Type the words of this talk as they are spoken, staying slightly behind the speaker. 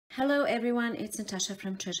Hello everyone, it's Natasha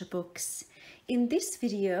from Treasure Books. In this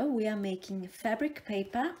video we are making fabric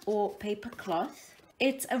paper or paper cloth.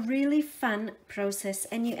 It's a really fun process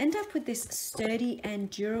and you end up with this sturdy and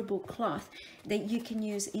durable cloth that you can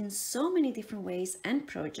use in so many different ways and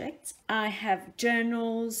projects. I have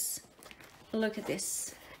journals. Look at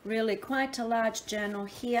this, really quite a large journal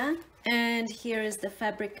here, and here is the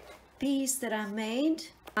fabric piece that I made.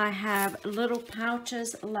 I have little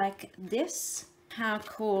pouches like this. How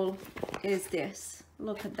cool is this?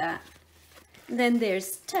 Look at that. Then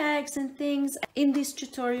there's tags and things. In this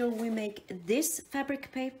tutorial we make this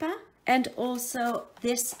fabric paper and also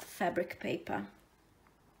this fabric paper.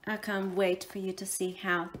 I can't wait for you to see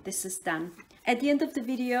how this is done. At the end of the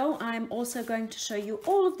video I'm also going to show you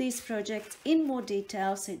all of these projects in more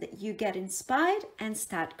detail so that you get inspired and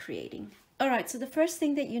start creating. Alright, so the first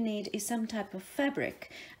thing that you need is some type of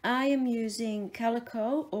fabric. I am using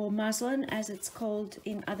calico or muslin as it's called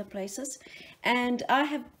in other places, and I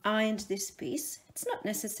have ironed this piece. It's not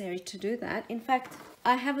necessary to do that. In fact,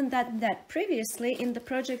 I haven't done that previously. In the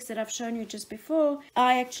projects that I've shown you just before,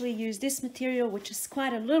 I actually use this material which is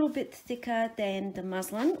quite a little bit thicker than the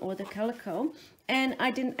muslin or the calico, and I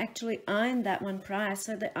didn't actually iron that one prior,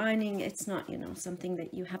 so the ironing, it's not, something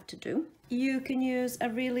that you have to do. You can use a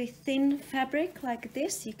really thin fabric like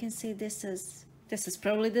this. You can see this is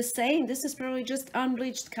probably the same. This is probably just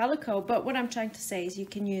unbleached calico, but what I'm trying to say is you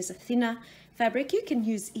can use a thinner fabric. You can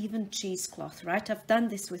use even cheesecloth, right? I've done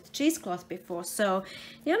this with cheesecloth before. So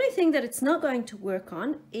the only thing that it's not going to work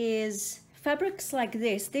on is fabrics like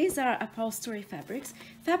this. These are upholstery fabrics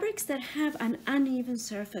that have an uneven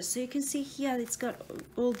surface. So you can see here it's got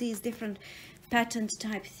all these different patterned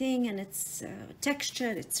type thing, and it's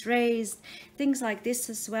textured, it's raised, things like this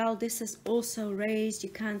as well. This is also raised. You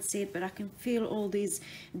can't see it, but I can feel all these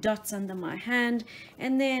dots under my hand.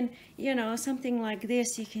 And then something like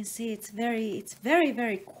this, you can see it's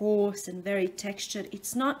very coarse and very textured.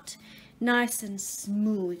 It's not nice and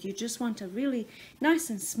smooth. You just want a really nice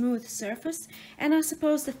and smooth surface, and I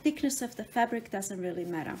suppose the thickness of the fabric doesn't really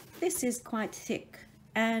matter. This is quite thick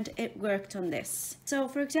and it worked on this. So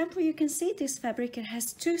for example, you can see this fabric, it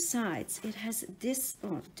has two sides. It has this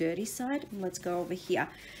dirty side. Let's go over here.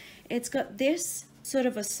 It's got this sort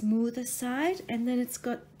of a smoother side, and then it's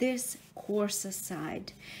got this coarser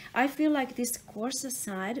side. I feel like this coarser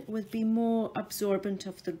side would be more absorbent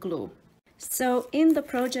of the glue. So in the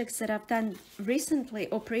projects that I've done recently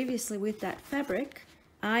or previously with that fabric,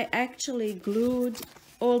 I actually glued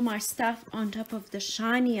all my stuff on top of the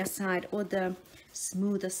shinier side or the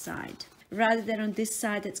smoother side, rather than on this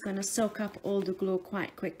side that's going to soak up all the glue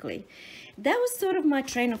quite quickly. That was sort of my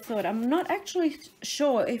train of thought. I'm not actually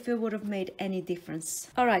sure if it would have made any difference.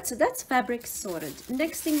 Alright, so that's fabric sorted.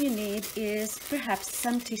 Next thing you need is perhaps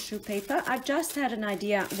some tissue paper. I just had an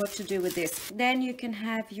idea what to do with this. Then you can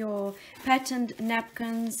have your patterned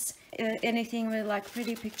napkins, anything with like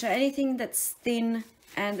pretty picture, anything that's thin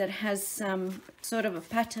and that has some sort of a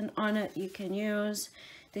pattern on it you can use.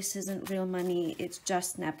 This isn't real money, it's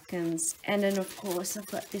just napkins. And then of course I've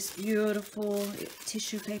got this beautiful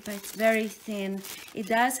tissue paper. It's very thin. It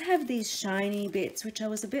does have these shiny bits, which I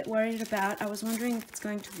was a bit worried about. I was wondering if it's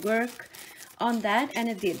going to work on that, and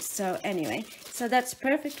it did. So anyway, so that's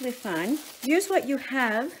perfectly fine. Use what you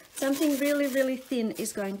have. Something really thin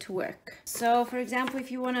is going to work. So for example, if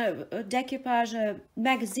you want to decoupage a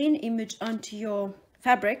magazine image onto your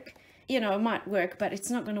fabric, it might work, but it's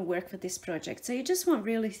not going to work for this project. So you just want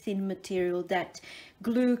really thin material that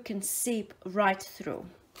glue can seep right through.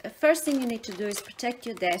 The first thing you need to do is protect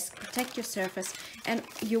your desk, protect your surface, and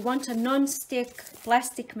you want a non-stick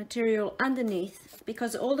plastic material underneath,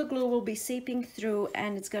 because all the glue will be seeping through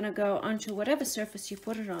and it's going to go onto whatever surface you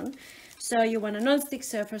put it on. So you want a non-stick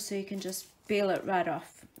surface so you can just peel it right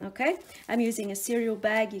off. Okay, I'm using a cereal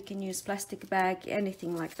bag. You can use plastic bag,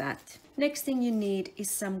 anything like that. Next thing you need is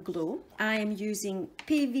some glue. I am using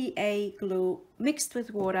PVA glue mixed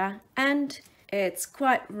with water, and it's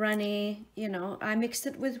quite runny. I mixed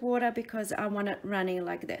it with water because I want it runny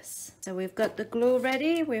like this. So we've got the glue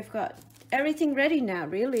ready. We've got everything ready now.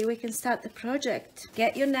 Really, we can start the project.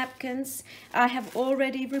 Get your napkins. I have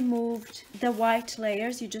already removed the white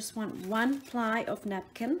layers. You just want one ply of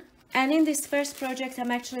napkin. And in this first project,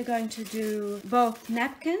 I'm actually going to do both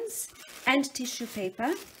napkins and tissue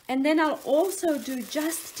paper. And then I'll also do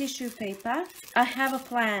just tissue paper. I have a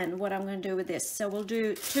plan what I'm going to do with this. So we'll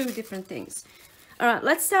do two different things. All right,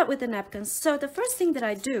 let's start with the napkins. So the first thing that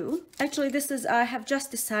I do, actually I have just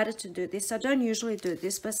decided to do this. I don't usually do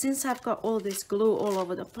this, but since I've got all this glue all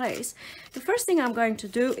over the place, the first thing I'm going to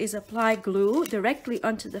do is apply glue directly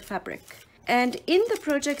onto the fabric. And in the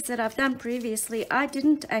projects that I've done previously, I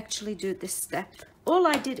didn't actually do this step. All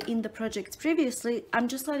I did in the projects previously, I'm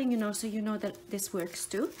just letting you know so you know that this works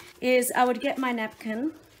too, is I would get my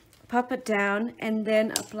napkin, pop it down, and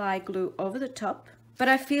then apply glue over the top. But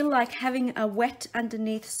I feel like having a wet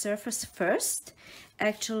underneath surface first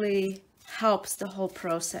actually helps the whole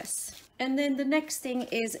process. And then the next thing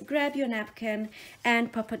is grab your napkin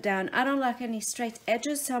and pop it down. I don't like any straight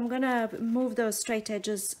edges, so I'm gonna move those straight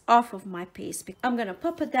edges off of my piece. I'm gonna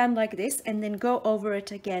pop it down like this and then go over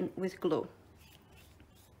it again with glue.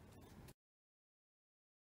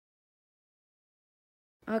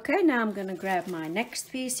 Okay, now I'm gonna grab my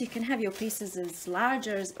next piece. You can have your pieces as large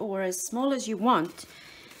or as small as you want.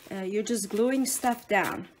 You're just gluing stuff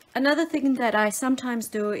down. Another thing that I sometimes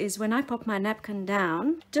do is when I pop my napkin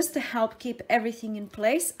down, just to help keep everything in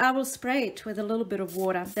place, I will spray it with a little bit of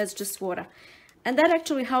water. That's just water. And that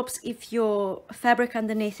actually helps if your fabric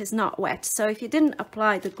underneath is not wet. So if you didn't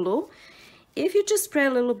apply the glue, if you just spray a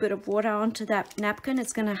little bit of water onto that napkin,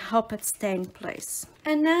 it's going to help it stay in place.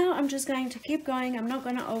 And now I'm just going to keep going. I'm not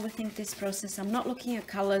going to overthink this process. I'm not looking at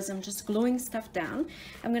colors. I'm just gluing stuff down.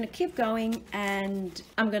 I'm going to keep going and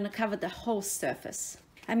I'm going to cover the whole surface.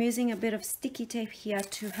 I'm using a bit of sticky tape here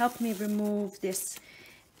to help me remove this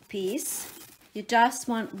piece. You just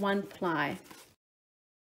want one ply.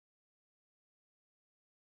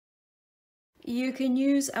 You can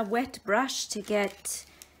use a wet brush to get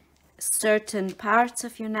certain parts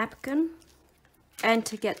of your napkin and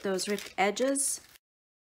to get those ripped edges.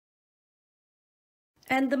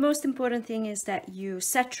 And the most important thing is that you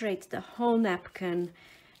saturate the whole napkin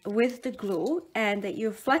with the glue and that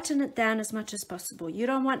you flatten it down as much as possible. You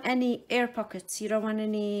don't want any air pockets. You don't want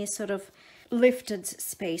any sort of lifted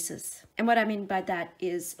spaces. And what I mean by that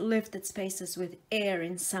is lifted spaces with air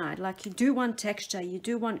inside. Like you do want texture, you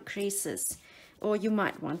do want creases, or you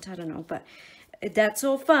might want, I don't know, but that's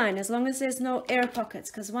all fine as long as there's no air pockets,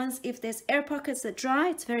 because if there's air pockets that dry,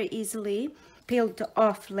 it's very easily peeled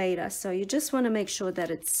off later. So you just want to make sure that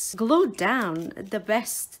it's glued down the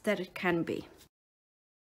best that it can be.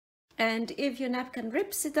 And if your napkin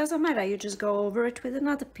rips, it doesn't matter, you just go over it with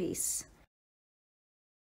another piece.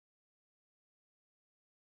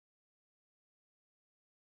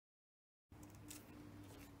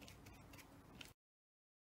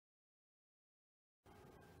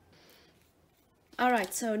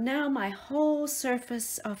 Alright, so now my whole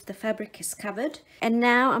surface of the fabric is covered, and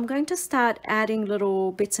now I'm going to start adding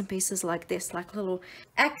little bits and pieces like this, like little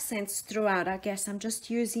accents throughout. I guess I'm just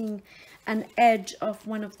using an edge of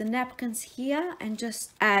one of the napkins here and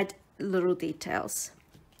just add little details.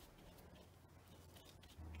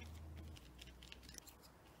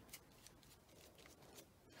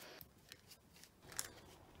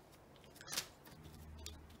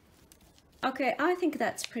 Okay, I think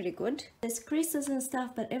that's pretty good. There's creases and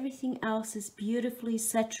stuff, but everything else is beautifully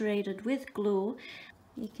saturated with glue.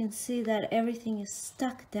 You can see that everything is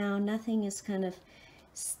stuck down, nothing is kind of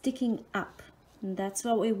sticking up, and that's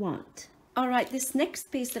what we want. Alright, this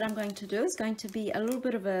next piece that I'm going to do is going to be a little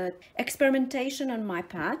bit of a experimentation on my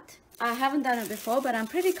part. I haven't done it before, but I'm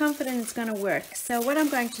pretty confident it's going to work. So what I'm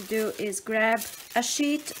going to do is grab a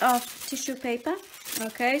sheet of tissue paper.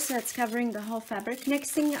 Okay, so it's covering the whole fabric.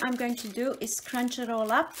 Next thing I'm going to do is crunch it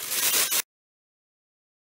all up.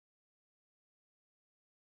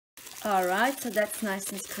 Alright, so that's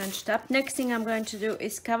nice and crunched up. Next thing I'm going to do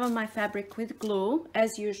is cover my fabric with glue,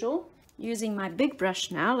 as usual. Using my big brush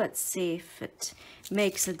now. Let's see if it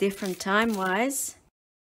makes a difference time-wise.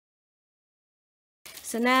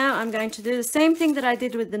 So now I'm going to do the same thing that I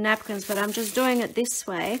did with the napkins, but I'm just doing it this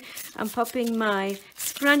way. I'm popping my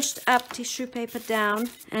scrunched up tissue paper down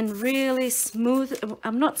and really smooth.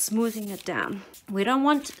 I'm not smoothing it down. We don't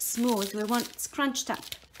want smooth, we want scrunched up,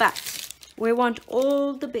 but we want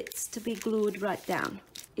all the bits to be glued right down.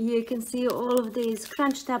 You can see all of these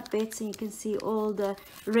crunched up bits and you can see all the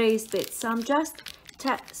raised bits. So I'm just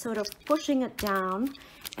sort of pushing it down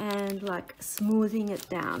and like smoothing it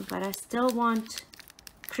down, but I still want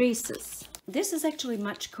creases. This is actually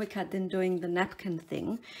much quicker than doing the napkin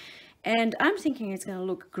thing, and I'm thinking it's going to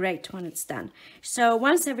look great when it's done. So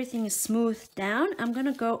once everything is smoothed down, I'm going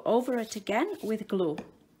to go over it again with glue.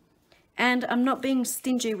 And I'm not being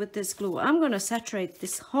stingy with this glue. I'm going to saturate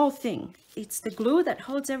this whole thing. It's the glue that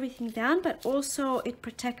holds everything down, but also it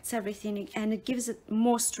protects everything and it gives it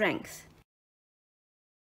more strength.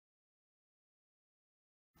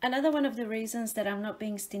 Another one of the reasons that I'm not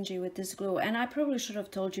being stingy with this glue, and I probably should have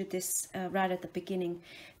told you this right at the beginning,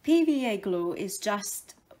 PVA glue is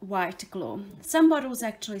just white glue. Some bottles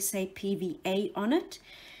actually say PVA on it,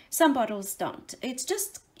 some bottles don't. It's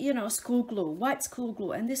just you know, school glue, white school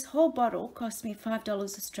glue, and this whole bottle cost me $5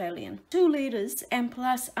 Australian. 2 liters, and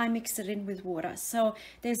plus I mixed it in with water. So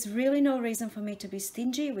there's really no reason for me to be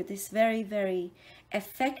stingy with this very, very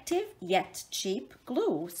effective yet cheap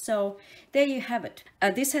glue. So there you have it.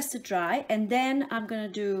 This has to dry, and then I'm gonna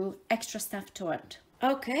do extra stuff to it.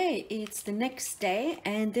 Okay, it's the next day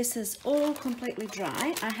and this is all completely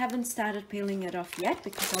dry. I haven't started peeling it off yet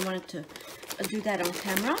because I wanted to do that on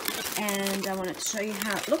camera, and I wanted to show you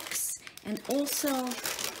how it looks. And also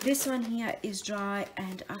this one here is dry,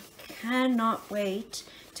 and I cannot wait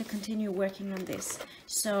to continue working on this.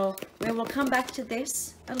 So we will come back to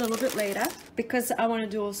this a little bit later because I want to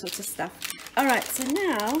do all sorts of stuff. All right, so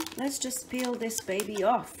now let's just peel this baby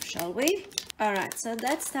off, shall we? All right, so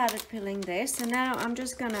that started peeling this, so now I'm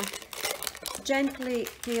just gonna gently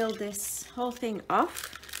peel this whole thing off.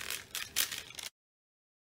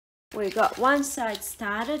 We got one side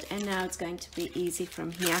started, and now it's going to be easy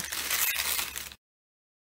from here.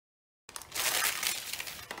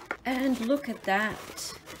 And look at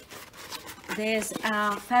that. There's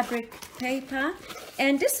our fabric paper,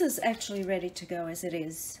 and this is actually ready to go as it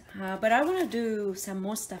is, but I want to do some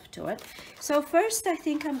more stuff to it. So first I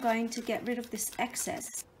think I'm going to get rid of this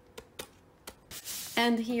excess,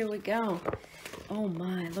 and here we go. Oh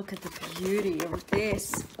my, look at the beauty of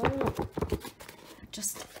this. Oh,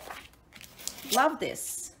 just love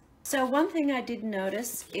this. So one thing I did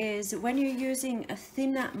notice is when you're using a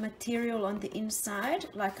thinner material on the inside,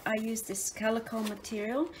 like I use this calico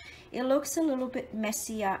material, it looks a little bit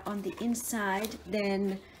messier on the inside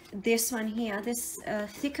than this one here. This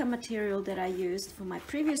thicker material that I used for my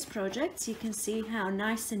previous projects, you can see how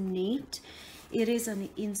nice and neat it is on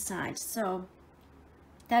the inside. So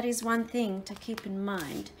that is one thing to keep in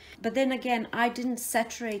mind. But then again, I didn't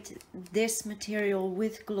saturate this material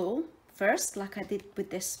with glue first like I did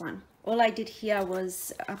with this one. All I did here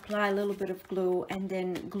was apply a little bit of glue and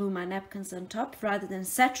then glue my napkins on top rather than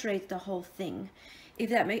saturate the whole thing. If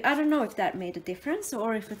that I don't know if that made a difference,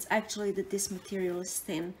 or if it's actually that this material is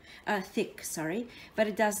thick, sorry, but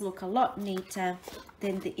it does look a lot neater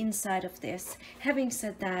than the inside of this. Having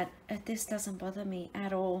said that, this doesn't bother me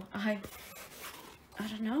at all. I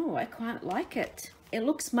don't know, I quite like it. It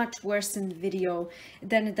looks much worse in the video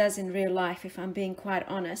than it does in real life, if I'm being quite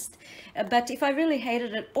honest. But if I really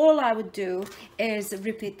hated it, all I would do is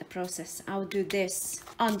repeat the process. I would do this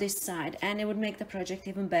on this side, and it would make the project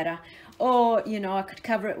even better. Or, you know, I could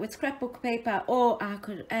cover it with scrapbook paper, or I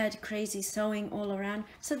could add crazy sewing all around.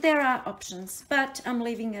 So there are options, but I'm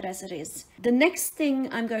leaving it as it is. The next thing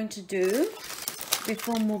I'm going to do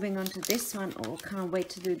before moving on to this one, or can't wait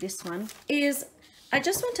to do this one, is I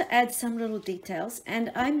just want to add some little details,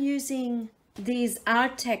 and I'm using these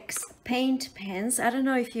Arrtx paint pens. I don't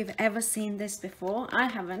know if you've ever seen this before. I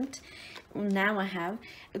haven't. Now I have.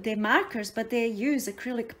 They're markers, but they use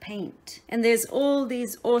acrylic paint, and there's all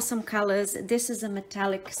these awesome colors. This is a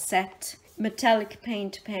metallic set, metallic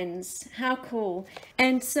paint pens. How cool.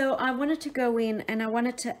 And so I wanted to go in and I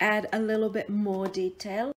wanted to add a little bit more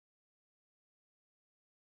detail.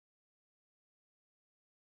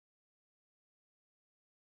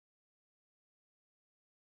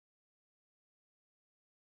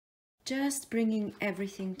 Just bringing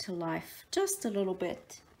everything to life, just a little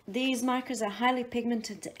bit. These markers are highly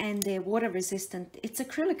pigmented and they're water resistant. It's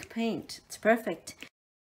acrylic paint, it's perfect.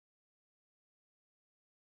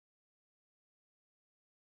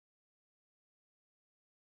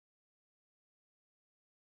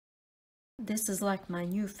 This is like my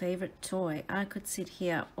new favorite toy. I could sit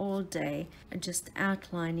here all day just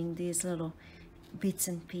outlining these little bits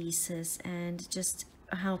and pieces and just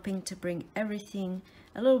helping to bring everything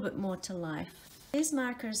a little bit more to life. These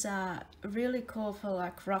markers are really cool for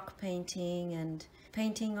like rock painting and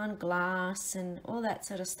painting on glass and all that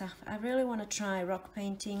sort of stuff. I really want to try rock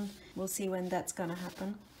painting. We'll see when that's gonna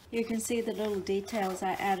happen. You can see the little details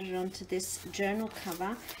I added onto this journal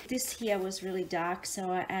cover. This here was really dark,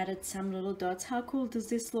 so I added some little dots. How cool does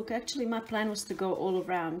this look? Actually, my plan was to go all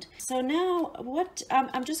around. So now what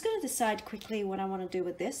I'm just going to decide quickly what I want to do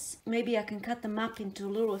with this. Maybe I can cut them up into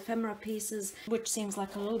little ephemera pieces, which seems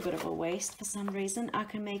like a little bit of a waste for some reason. I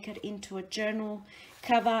can make it into a journal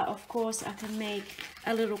cover. Of course, I can make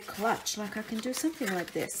a little clutch, like I can do something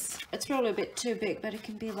like this. It's probably a bit too big, but it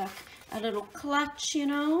can be like a little clutch, you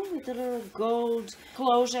know, with a little gold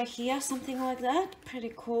closure here, something like that.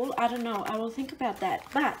 Pretty cool. I don't know, I will think about that,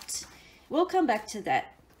 but we'll come back to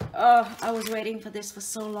that. Oh, I was waiting for this for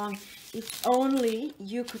so long. If only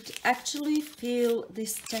you could actually feel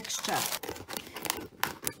this texture.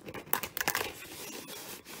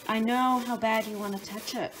 I know how bad you want to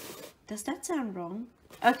touch it. Does that sound wrong?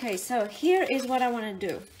 Okay, so here is what I want to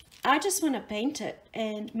do. I just want to paint it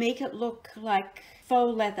and make it look like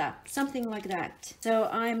faux leather, something like that. So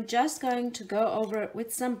I'm just going to go over it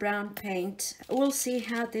with some brown paint. We'll see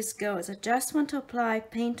how this goes. I just want to apply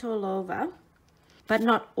paint all over, but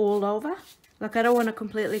not all over. Like, I don't want to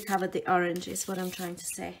completely cover the orange is what I'm trying to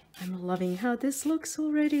say. I'm loving how this looks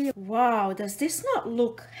already. Wow, does this not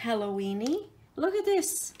look Halloween-y? Look at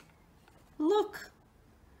this. Look.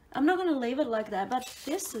 I'm not going to leave it like that, but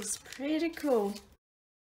this is pretty cool.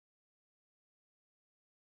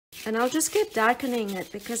 And I'll just keep darkening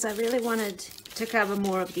it because I really wanted to cover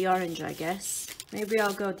more of the orange, I guess. Maybe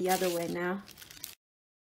I'll go the other way now.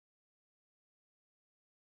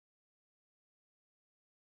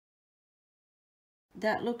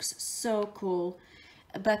 That looks so cool.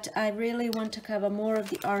 But I really want to cover more of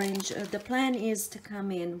the orange. The plan is to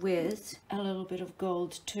come in with a little bit of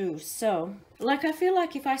gold too. So, like, I feel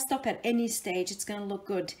like if I stop at any stage, it's gonna look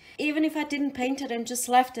good. Even if I didn't paint it and just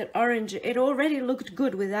left it orange, it already looked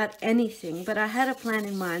good without anything. But I had a plan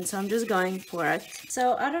in mind, so I'm just going for it.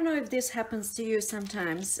 So I don't know if this happens to you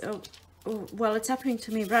sometimes. Well, it's happening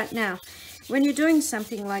to me right now. When you're doing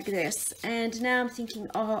something like this, and now I'm thinking,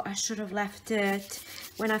 oh, I should have left it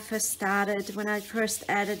when I first started, when I first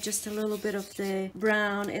added just a little bit of the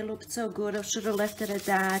brown, it looked so good, I should have left it at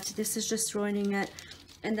that, this is just ruining it.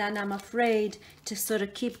 And then I'm afraid to sort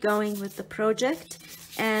of keep going with the project.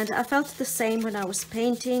 And I felt the same when I was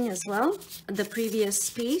painting as well, the previous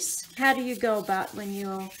piece. How do you go about when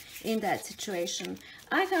you're in that situation?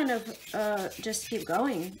 I kind of just keep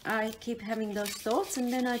going. I keep having those thoughts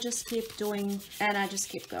and then I just keep doing and I just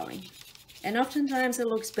keep going. And oftentimes it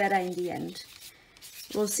looks better in the end.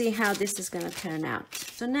 We'll see how this is going to turn out.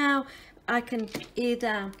 So now I can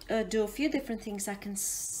either do a few different things. I can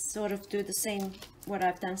sort of do the same what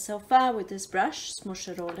I've done so far with this brush, smush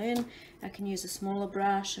it all in. I can use a smaller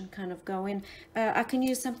brush and kind of go in. I can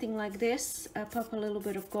use something like this, pop a little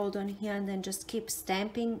bit of gold on here and then just keep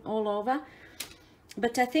stamping all over.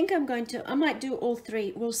 But I think I might do all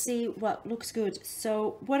three. We'll see what looks good.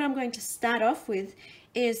 So what I'm going to start off with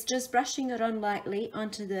is just brushing it on lightly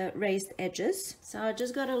onto the raised edges. So I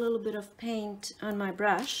just got a little bit of paint on my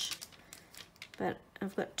brush, but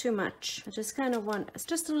I've got too much. I just kind of want, it's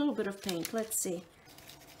just a little bit of paint. Let's see.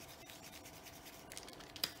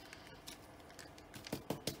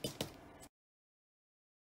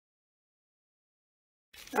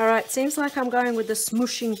 Alright, seems like I'm going with the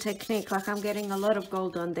smooshing technique, like I'm getting a lot of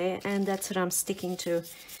gold on there, and that's what I'm sticking to.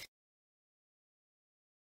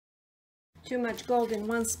 Too much gold in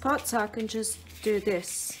one spot, so I can just do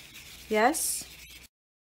this. Yes?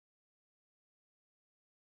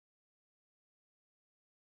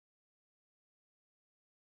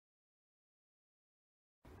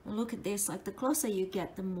 Look at this, like the closer you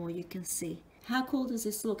get, the more you can see. How cool does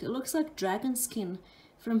this look? It looks like dragon skin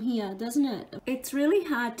from here, doesn't it? It's really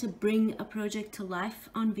hard to bring a project to life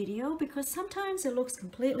on video because sometimes it looks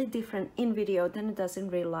completely different in video than it does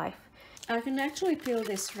in real life. I can actually peel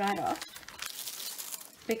this right off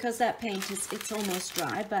because that paint it's almost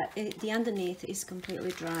dry, but the underneath is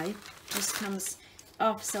completely dry. Just comes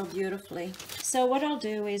off so beautifully. So what I'll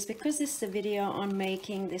do is, because this is a video on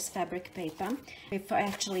making this fabric paper, if I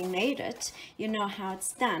actually made it, you know how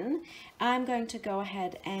it's done, I'm going to go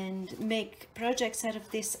ahead and make projects out of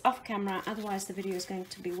this off camera, otherwise the video is going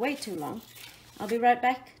to be way too long. I'll be right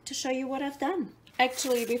back to show you what I've done.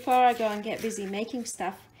 Actually, before I go and get busy making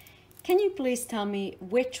stuff, can you please tell me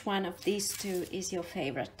which one of these two is your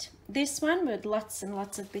favorite? This one with lots and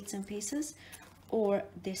lots of bits and pieces, or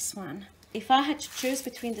this one? If I had to choose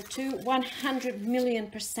between the two,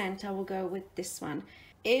 100,000,000% I will go with this one.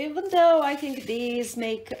 Even though I think these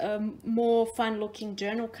make more fun looking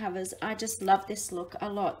journal covers, I just love this look a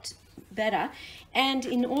lot better. And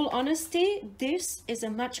in all honesty, this is a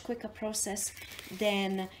much quicker process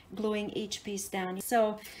than gluing each piece down.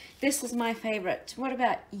 So this is my favorite. What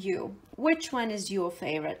about you? Which one is your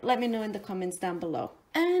favorite? Let me know in the comments down below.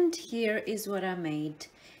 And here is what I made.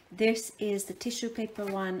 This is the tissue paper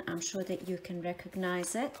one. I'm sure that you can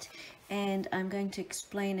recognize it, and I'm going to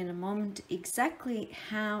explain in a moment exactly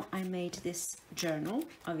how I made this journal.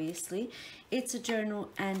 Obviously it's a journal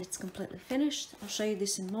and it's completely finished. I'll show you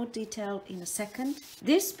this in more detail in a second.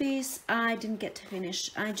 This piece I didn't get to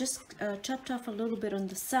finish. I just chopped off a little bit on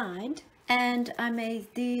the side and I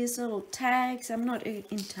made these little tags. I'm not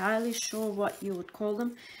entirely sure what you would call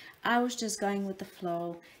them. I was just going with the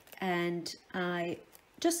flow, and I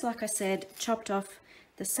just, like I said, chopped off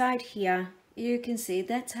the side here. You can see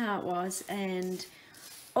that's how it was, and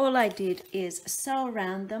all I did is sew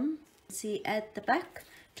around them. See at the back,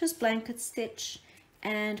 just blanket stitch,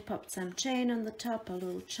 and popped some chain on the top, a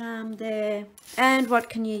little charm there. And what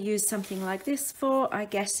can you use something like this for? I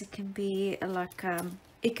guess it can be like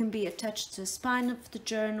it can be attached to the spine of the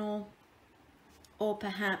journal, or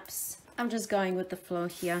perhaps, I'm just going with the flow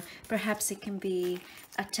here, perhaps it can be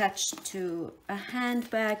attached to a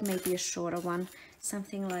handbag, maybe a shorter one,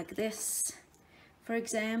 something like this, for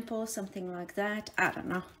example, something like that. I don't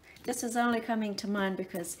know. This is only coming to mind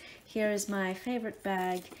because here is my favorite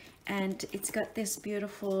bag, and it's got this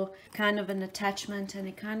beautiful kind of an attachment, and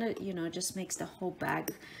it kind of, you know, just makes the whole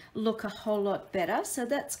bag look a whole lot better. So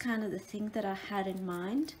that's kind of the thing that I had in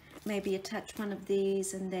mind. Maybe attach one of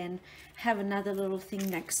these and then have another little thing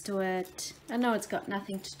next to it. I know it's got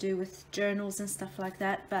nothing to do with journals and stuff like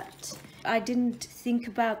that, but I didn't think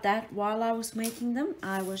about that while I was making them.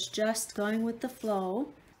 I was just going with the flow.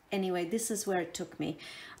 Anyway, this is where it took me.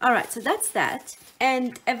 All right, so that's that.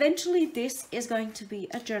 And eventually this is going to be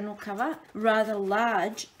a journal cover, rather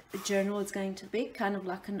large journal. It's going to be kind of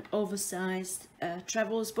like an oversized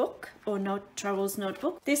travels book or travels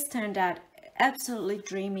notebook. This turned out absolutely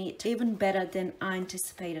dreamy, even better than I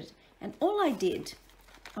anticipated. And all I did,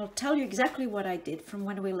 I'll tell you exactly what I did from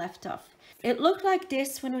when we left off. It looked like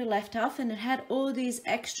this when we left off, and it had all these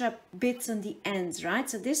extra bits on the ends, right?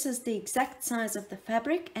 So this is the exact size of the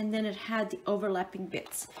fabric, and then it had the overlapping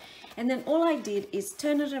bits. And then all I did is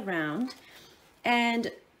turn it around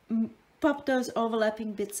and pop those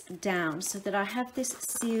overlapping bits down so that I have this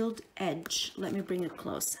sealed edge. Let me bring it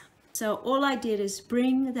closer. So all I did is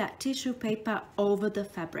bring that tissue paper over the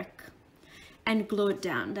fabric and glue it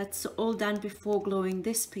down. That's all done before gluing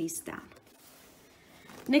this piece down.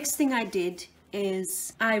 Next thing I did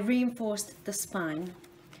is I reinforced the spine.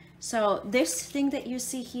 So this thing that you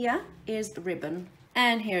see here is the ribbon,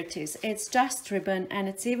 and here it is. It's just ribbon, and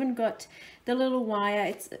it's even got the little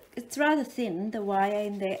wire. It's rather thin, the wire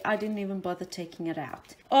in there. I didn't even bother taking it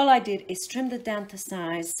out. All I did is trimmed it down to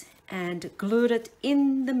size and glued it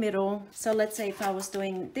in the middle. So let's say if I was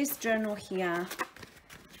doing this journal here,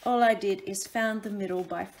 all I did is found the middle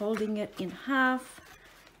by folding it in half,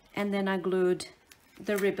 and then I glued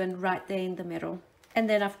the ribbon right there in the middle. And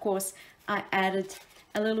then of course I added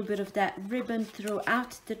a little bit of that ribbon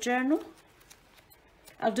throughout the journal.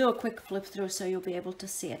 I'll do a quick flip through so you'll be able to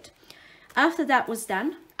see it. After that was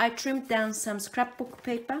done, I trimmed down some scrapbook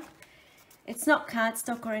paper. It's not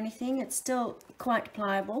cardstock or anything, it's still quite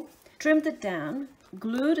pliable. Trimmed it down,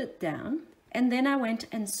 glued it down, and then I went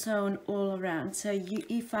and sewn all around. So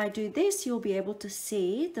if I do this, you'll be able to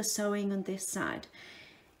see the sewing on this side.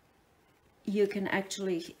 You can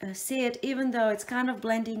actually see it, even though it's kind of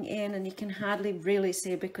blending in, and you can hardly really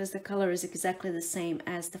see it because the color is exactly the same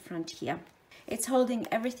as the front here. It's holding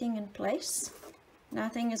everything in place.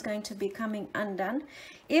 Nothing is going to be coming undone,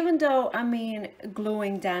 even though, I mean,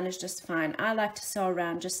 gluing down is just fine. I like to sew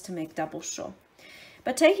around just to make double sure.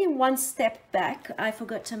 But taking one step back, I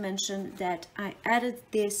forgot to mention that I added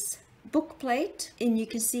this book plate, and you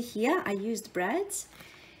can see here I used brads.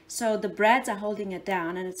 So the brads are holding it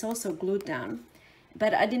down, and it's also glued down,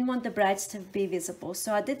 but I didn't want the brads to be visible.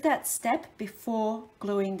 So I did that step before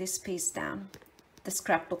gluing this piece down, the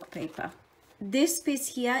scrapbook paper. This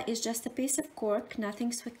piece here is just a piece of cork,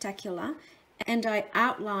 nothing spectacular. And I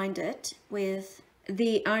outlined it with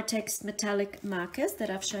the Arrtx metallic markers that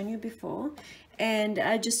I've shown you before. And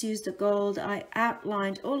I just used the gold. I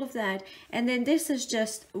outlined all of that, and then this is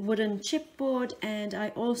just wooden chipboard, and I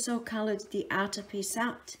also colored the outer piece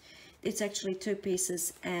out. It's actually two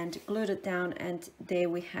pieces, and glued it down, and there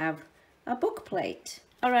we have a book plate.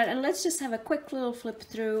 All right, and let's just have a quick little flip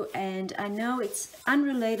through, and I know it's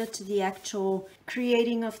unrelated to the actual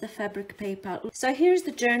creating of the fabric paper. So here's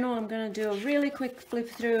the journal. I'm going to do a really quick flip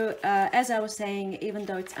through. As I was saying, even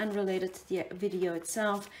though it's unrelated to the video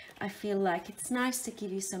itself, I feel like it's nice to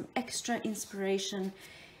give you some extra inspiration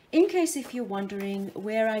in case if you're wondering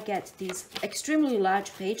where I get these extremely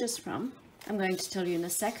large pages from. I'm going to tell you in a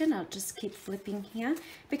second. I'll just keep flipping here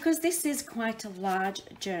because this is quite a large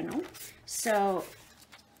journal. So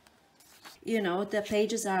you know, the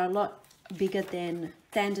pages are a lot bigger than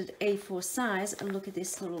standard A4 size. And look at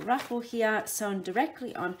this little ruffle here sewn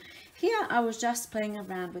directly on. Here I was just playing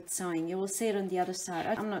around with sewing. You will see it on the other side.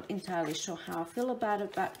 I'm not entirely sure how I feel about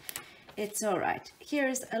it, but it's all right.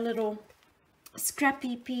 Here's a little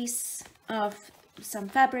scrappy piece of some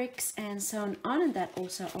fabrics and sewn on, and that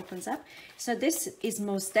also opens up. So this is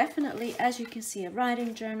most definitely, as you can see, a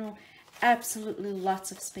writing journal. Absolutely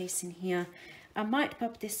lots of space in here. I might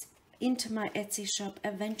pop this into my Etsy shop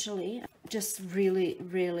eventually. Just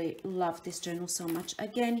really love this journal so much.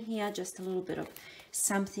 Again, here just a little bit of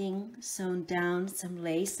something sewn down, some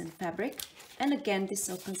lace and fabric. And again, this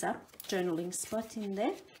opens up, journaling spot in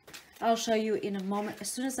there. I'll show you in a moment. As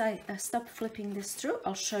soon as I stop flipping this through,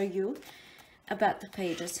 I'll show you about the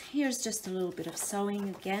pages. Here's just a little bit of sewing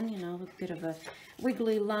again, you know, a bit of a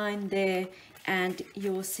wiggly line there, and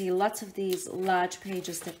you will see lots of these large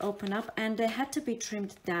pages that open up, and they had to be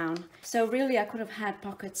trimmed down. So really I could have had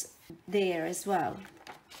pockets there as well.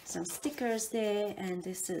 Some stickers there, and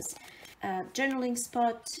this is a journaling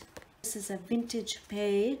spot. This is a vintage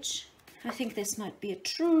page. I think this might be a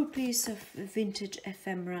true piece of vintage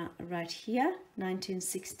ephemera right here,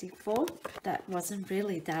 1964. That wasn't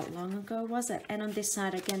really that long ago, was it? And on this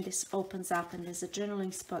side again, this opens up and there's a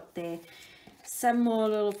journaling spot there. Some more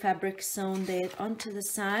little fabric sewn there onto the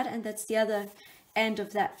side, and that's the other end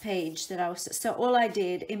of that page that I was... So all I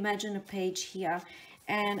did, imagine a page here,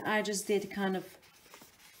 and I just did kind of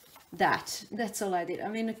that's all I did. I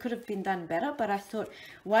mean, it could have been done better, but I thought,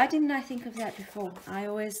 why didn't I think of that before? I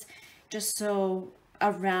always just sew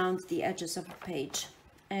around the edges of a page.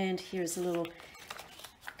 And here's a little,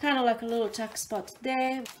 kind of like a little tuck spot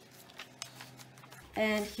there.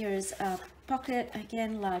 And here's a pocket,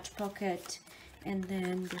 again, large pocket. And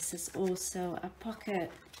then this is also a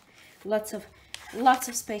pocket. Lots of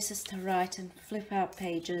spaces to write and flip out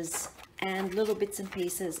pages and little bits and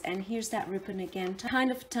pieces. And here's that ribbon again,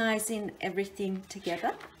 kind of ties in everything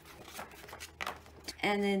together.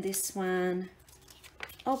 And then this one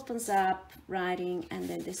opens up, writing, and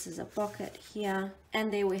then this is a pocket here,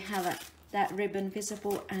 and there we have it, that ribbon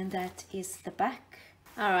visible, and that is the back.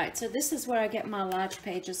 All right, so this is where I get my large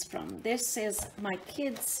pages from. This is my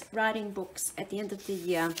kids' writing books at the end of the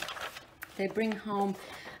year. They bring home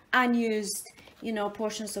unused, you know,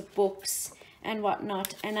 portions of books and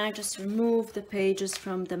whatnot, and I just remove the pages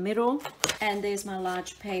from the middle, and there's my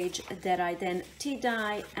large page that I then tea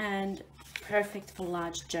dye, and perfect for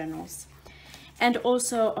large journals. And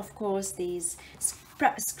also, of course, these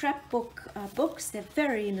scrapbook books, they're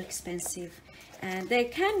very inexpensive, and they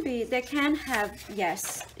can have,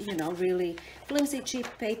 yes, you know, really flimsy cheap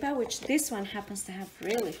paper, which this one happens to have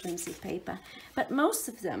really flimsy paper, but most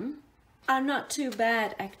of them are not too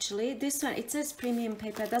bad actually. This one, it says premium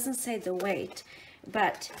paper, it doesn't say the weight,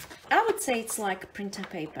 but I would say it's like printer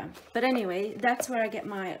paper. But anyway, that's where I get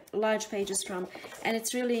my large pages from, and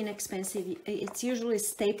it's really inexpensive. It's usually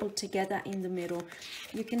stapled together in the middle.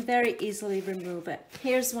 You can very easily remove it.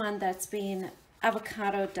 Here's one that's been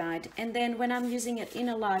avocado dyed, and then when I'm using it in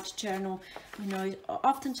a large journal, you know,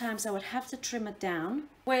 oftentimes I would have to trim it down,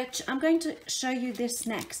 which I'm going to show you this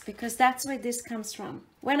next, because that's where this comes from.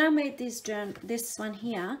 When I made this one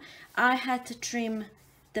here, I had to trim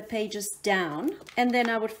the pages down, and then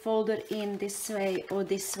I would fold it in this way or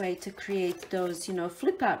this way to create those, you know,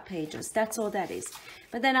 flip out pages. That's all that is.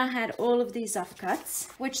 But then I had all of these offcuts,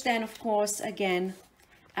 which then of course again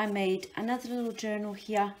I made another little journal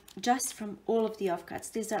here just from all of the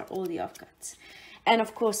offcuts. These are all the offcuts, and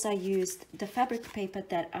of course I used the fabric paper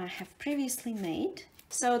that I have previously made.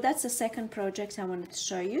 So that's the second project I wanted to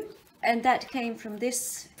show you, and that came from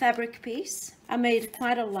this fabric piece. I made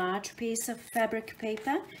quite a large piece of fabric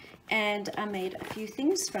paper, and I made a few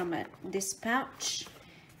things from it. This pouch,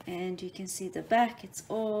 and you can see the back, it's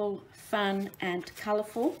all fun and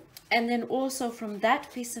colorful. And then also from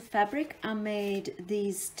that piece of fabric I made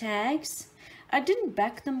these tags. I didn't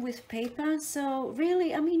back them with paper, so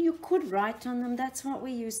really, I mean, you could write on them. That's what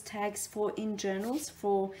we use tags for in journals,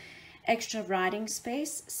 for extra writing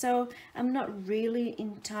space. So I'm not really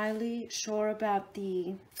entirely sure about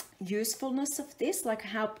the usefulness of this, like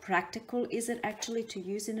how practical is it actually to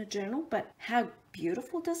use in a journal, but how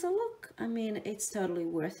beautiful does it look? I mean, it's totally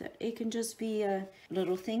worth it. It can just be a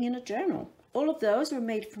little thing in a journal. All of those were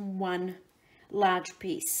made from one large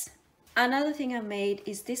piece. Another thing I made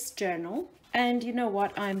is this journal, and you know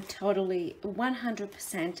what, I'm totally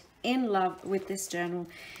 100% in love with this journal.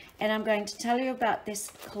 And I'm going to tell you about this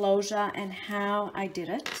closure and how I did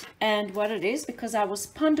it and what it is, because I was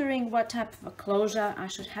pondering what type of a closure I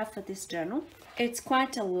should have for this journal. It's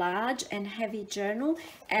quite a large and heavy journal,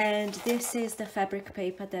 and this is the fabric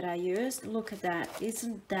paper that I used. Look at that.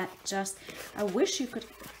 Isn't that just... I wish you could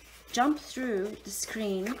jump through the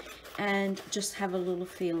screen and just have a little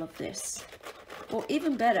feel of this. Or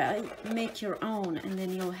even better, make your own, and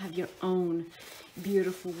then you'll have your own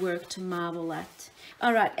beautiful work to marvel at.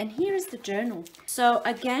 All right, and here is the journal. So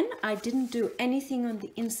again, I didn't do anything on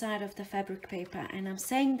the inside of the fabric paper, and I'm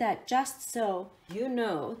saying that just so you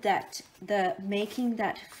know that the making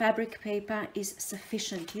that fabric paper is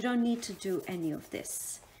sufficient. You don't need to do any of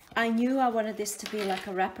this. I knew I wanted this to be like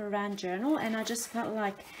a wraparound journal, and I just felt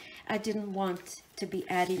like I didn't want to be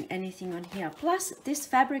adding anything on here. Plus, this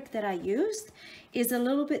fabric that I used is a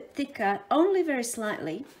little bit thicker, only very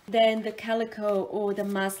slightly, than the calico or the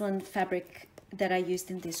muslin fabric that I used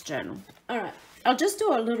in this journal. All right, I'll just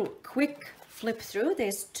do a little quick flip through.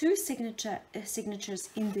 There's two signatures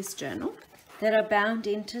in this journal that are bound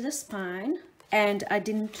into the spine, and I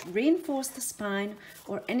didn't reinforce the spine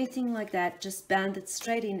or anything like that, just bound it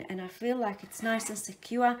straight in, and I feel like it's nice and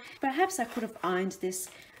secure. Perhaps I could have ironed this.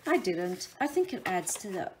 I didn't. I think it adds to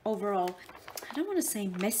the overall, I don't want to say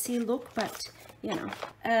messy look, but you know,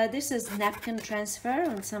 this is napkin transfer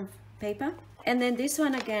on some paper, and then this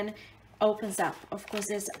one again opens up. Of course,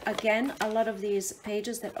 there's again a lot of these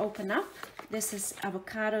pages that open up. This is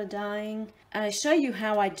avocado dyeing. I show you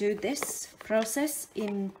how I do this process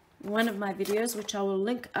in one of my videos, which I will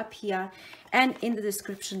link up here and in the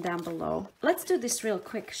description down below. Let's do this real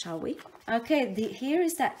quick, shall we? Okay, here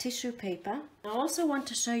is that tissue paper. I also want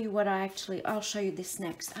to show you what I'll show you this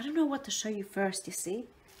next. I don't know what to show you first, you see.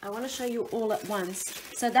 I want to show you all at once.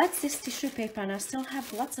 So that's this tissue paper, and I still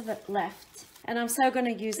have lots of it left. And I'm so going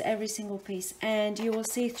to use every single piece. And you will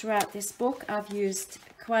see throughout this book, I've used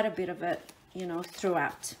quite a bit of it, you know,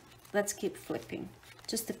 throughout. Let's keep flipping.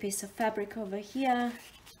 Just a piece of fabric over here.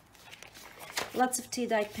 Lots of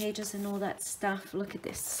tea-dyed pages and all that stuff. Look at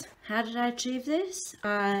this. How did I achieve this?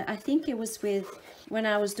 I think it was when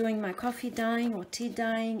I was doing my coffee dyeing or tea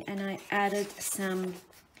dyeing, and I added some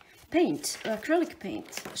paint, acrylic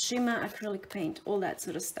paint, shimmer acrylic paint, all that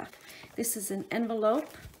sort of stuff. This is an envelope,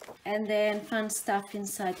 and then fun stuff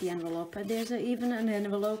inside the envelope. And there's even an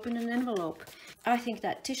envelope in an envelope. I think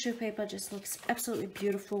that tissue paper just looks absolutely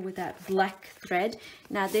beautiful with that black thread.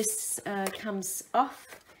 Now this comes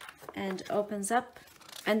off and opens up,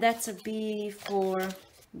 and that's a B for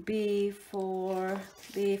B.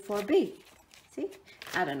 See,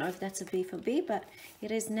 I don't know if that's a B for B, but it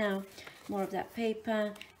is now. More of that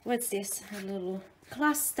paper. What's this? A little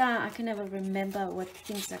cluster. I can never remember what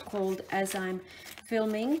things are called as I'm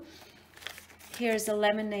filming. Here's a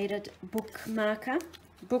laminated book marker,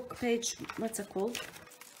 book page, what's it called?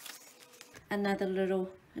 Another little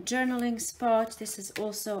journaling spot. This is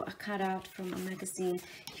also a cutout from a magazine.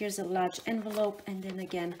 Here's a large envelope, and then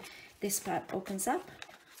again this part opens up.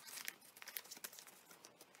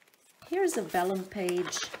 Here's a vellum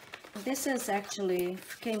page. This is actually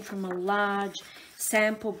came from a large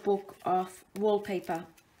sample book of wallpaper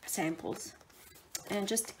samples, and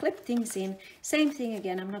just clip things in. Same thing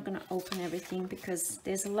again. I'm not going to open everything because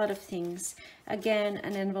there's a lot of things. Again,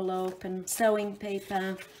 an envelope and sewing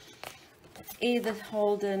paper, Edith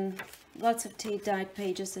Holden, lots of tea-dyed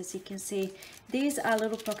pages, as you can see. These are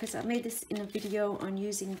little pockets. I made this in a video on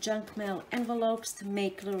using junk mail envelopes to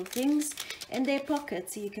make little things, and they're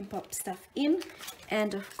pockets, so you can pop stuff in.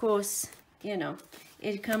 And of course, you know,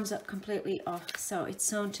 it comes up completely off, so it's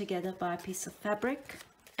sewn together by a piece of fabric.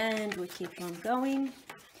 And we keep on going,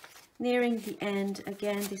 nearing the end.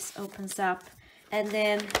 Again, this opens up, and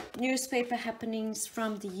then newspaper happenings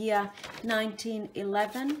from the year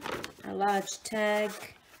 1911, a large tag,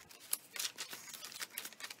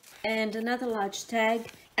 and another large tag.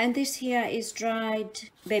 And this here is dried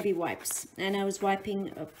baby wipes, and I was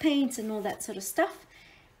wiping paints and all that sort of stuff,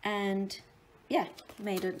 and yeah,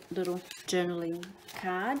 made a little journaling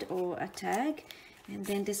card or a tag. And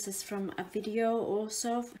then this is from a video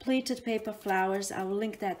also, pleated paper flowers. I will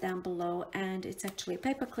link that down below, and it's actually a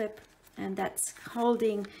paper clip, and that's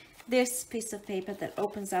holding this piece of paper that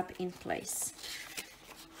opens up in place.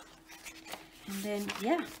 And then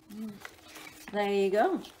yeah, there you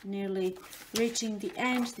go, nearly reaching the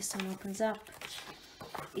end. This one opens up.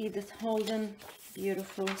 Edith Holden,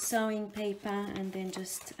 beautiful sewing paper, and then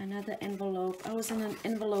just another envelope. I was in an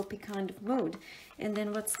envelope-y kind of mood. And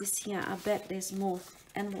then what's this here? I bet there's more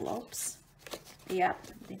envelopes. Yeah.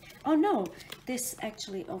 Oh no, this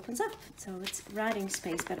actually opens up, so it's writing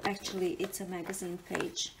space, but actually it's a magazine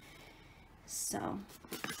page. So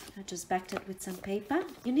I just backed it with some paper.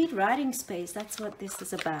 You need writing space. That's what this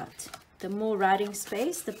is about. The more writing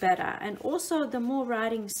space, the better. And also the more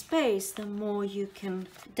writing space, the more you can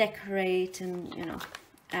decorate and, you know,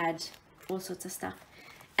 add all sorts of stuff.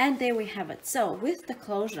 And there we have it. So with the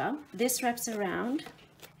closure, this wraps around.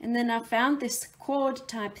 And then I found this cord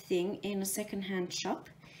type thing in a secondhand shop,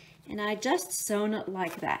 and I just sewn it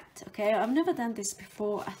like that. Okay, I've never done this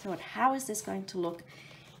before. I thought, how is this going to look?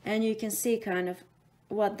 And you can see kind of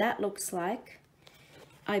what that looks like.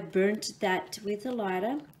 I burnt that with a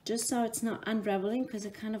lighter just so it's not unraveling, because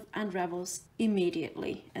it kind of unravels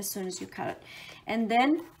immediately as soon as you cut it. And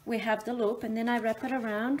then we have the loop, and then I wrap it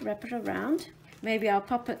around. Maybe I'll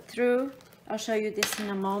pop it through I'll show you this in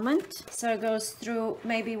a moment. So it goes through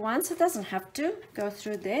maybe once, it doesn't have to go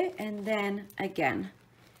through there, and then again.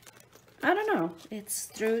 I don't know, it's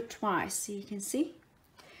through twice, you can see.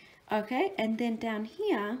 Okay, and then down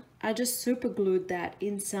here, I just super glued that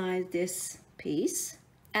inside this piece.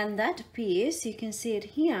 And that piece, you can see it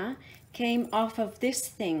here, came off of this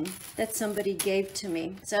thing that somebody gave to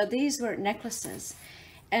me. So these were necklaces.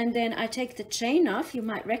 And then I take the chain off. You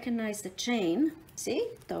might recognize the chain. See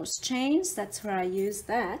those chains? That's where I use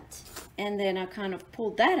that. And then I kind of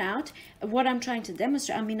pull that out. What I'm trying to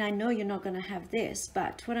demonstrate, I mean, I know you're not going to have this,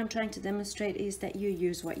 but what I'm trying to demonstrate is that you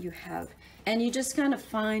use what you have. And you just kind of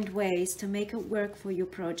find ways to make it work for your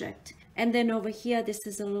project. And then over here, this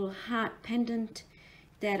is a little heart pendant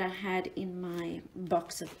that I had in my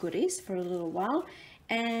box of goodies for a little while.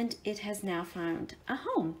 And it has now found a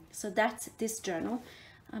home. So that's this journal.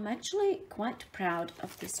 I'm actually quite proud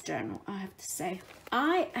of this journal, I have to say.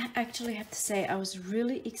 I actually have to say I was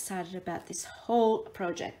really excited about this whole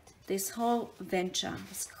project, this whole venture. I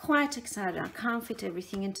was quite excited. I can't fit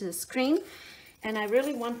everything into the screen, and I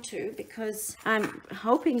really want to, because I'm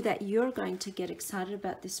hoping that you're going to get excited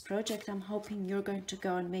about this project. I'm hoping you're going to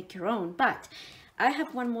go and make your own. But I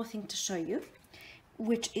have one more thing to show you,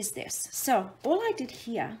 which is this. So all I did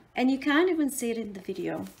here, and you can't even see it in the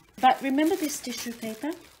video, but remember this tissue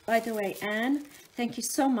paper? By the way, Anne, thank you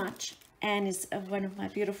so much. Anne is one of my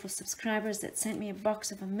beautiful subscribers that sent me a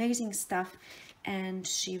box of amazing stuff, and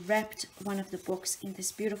she wrapped one of the books in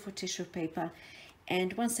this beautiful tissue paper.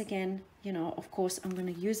 And once again, you know, of course, I'm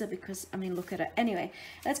going to use it because, I mean, look at it. Anyway,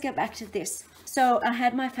 let's get back to this. So I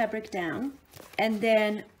had my fabric down, and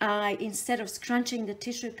then I, instead of scrunching the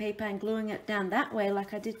tissue paper and gluing it down that way,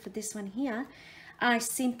 like I did for this one here, I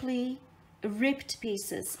simply ripped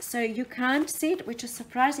pieces. So you can't see it, which is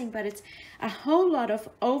surprising, but it's a whole lot of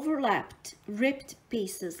overlapped ripped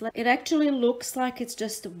pieces. It actually looks like it's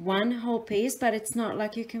just one whole piece, but it's not.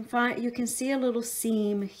 Like you can see a little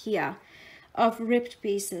seam here of ripped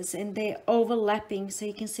pieces, and they're overlapping, so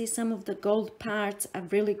you can see some of the gold parts are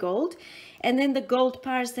really gold, and then the gold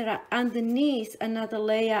parts that are underneath another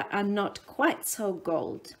layer are not quite so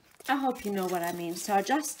gold. I hope you know what I mean. So I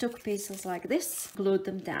just took pieces like this, glued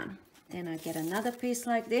them down. Then I get another piece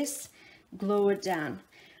like this, glue it down,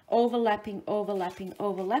 overlapping, overlapping,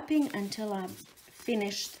 overlapping until I've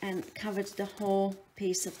finished and covered the whole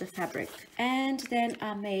piece of the fabric. And then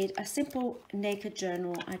I made a simple naked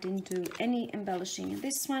journal. I didn't do any embellishing in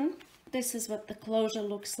this one. This is what the closure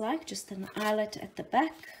looks like, just an eyelet at the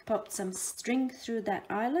back. Popped some string through that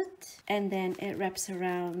eyelet, and then it wraps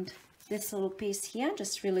around this little piece here,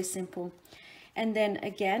 just really simple. And then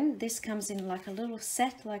again, this comes in like a little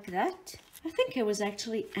set like that. I think it was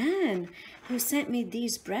actually Anne who sent me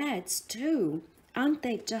these brads too. Aren't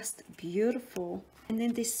they just beautiful? And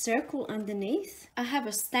then this circle underneath. I have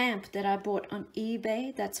a stamp that I bought on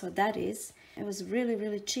eBay. That's what that is. It was really,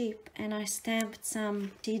 really cheap. And I stamped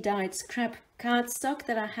some tea-dyed scrap cardstock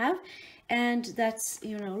that I have. And that's,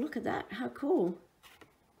 you know, look at that. How cool.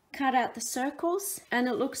 Cut out the circles, and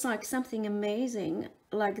it looks like something amazing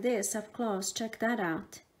like this up close. Check that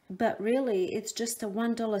out. But really, it's just a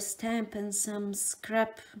 $1 stamp and some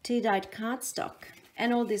scrap tea-dyed cardstock.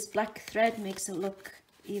 And all this black thread makes it look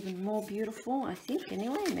even more beautiful, I think.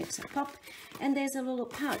 Anyway, it makes it pop. And there's a little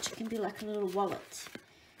pouch. It can be like a little wallet.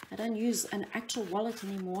 I don't use an actual wallet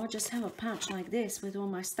anymore. I just have a pouch like this with all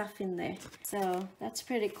my stuff in there. So that's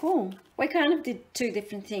pretty cool. We kind of did two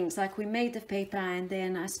different things. Like we made the paper, and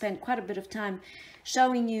then I spent quite a bit of time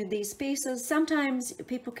showing you these pieces. Sometimes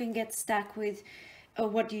people can get stuck with, oh,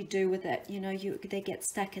 what do you do with it? You know, they get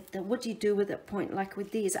stuck at the what do you do with it point, like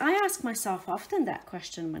with these. I ask myself often that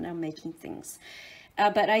question when I'm making things.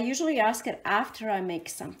 But I usually ask it after I make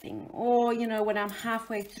something, or, you know, when I'm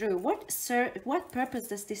halfway through. What purpose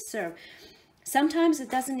does this serve? Sometimes it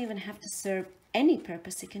doesn't even have to serve any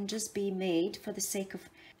purpose. It can just be made for the sake of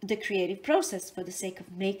the creative process, for the sake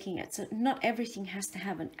of making it. So not everything has to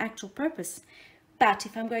have an actual purpose. But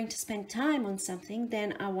if I'm going to spend time on something,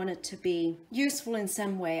 then I want it to be useful in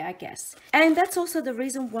some way, I guess. And that's also the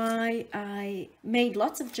reason why I made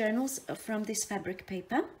lots of journals from this fabric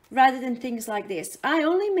paper, rather than things like this. I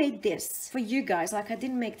only made this for you guys. Like, I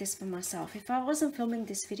didn't make this for myself. If I wasn't filming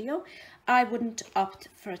this video, I wouldn't opt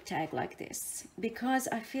for a tag like this, because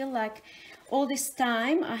I feel like all this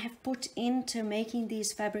time I have put into making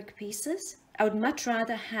these fabric pieces, I would much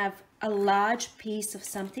rather have a large piece of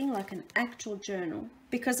something like an actual journal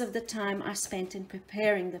because of the time I spent in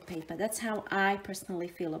preparing the paper. That's how I personally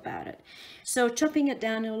feel about it. So chopping it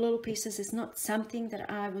down in little pieces is not something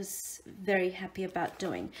that I was very happy about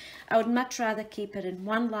doing. I would much rather keep it in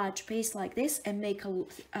one large piece like this and make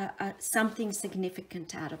something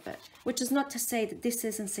significant out of it. Which is not to say that this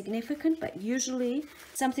isn't significant, but usually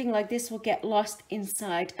something like this will get lost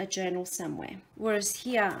inside a journal somewhere. Whereas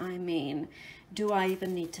here, I mean, do I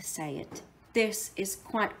even need to say it? This is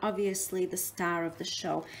quite obviously the star of the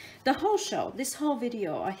show. The whole show, this whole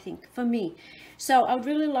video, I think, for me. So I would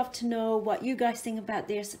really love to know what you guys think about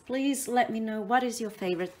this. Please let me know what is your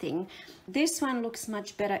favorite thing. This one looks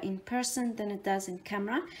much better in person than it does in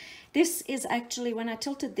camera. This is actually, when I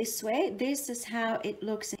tilt it this way, this is how it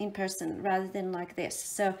looks in person rather than like this.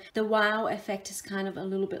 So the wow effect is kind of a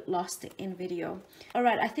little bit lost in video. All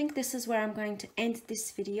right, I think this is where I'm going to end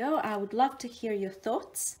this video. I would love to hear your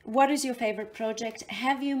thoughts. What is your favorite project?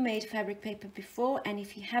 Have you made fabric paper before? And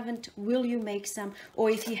if you haven't, will you make some? Or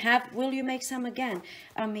if you have, will you make some again?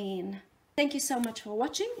 I mean, thank you so much for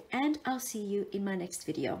watching, and I'll see you in my next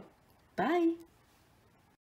video. Bye.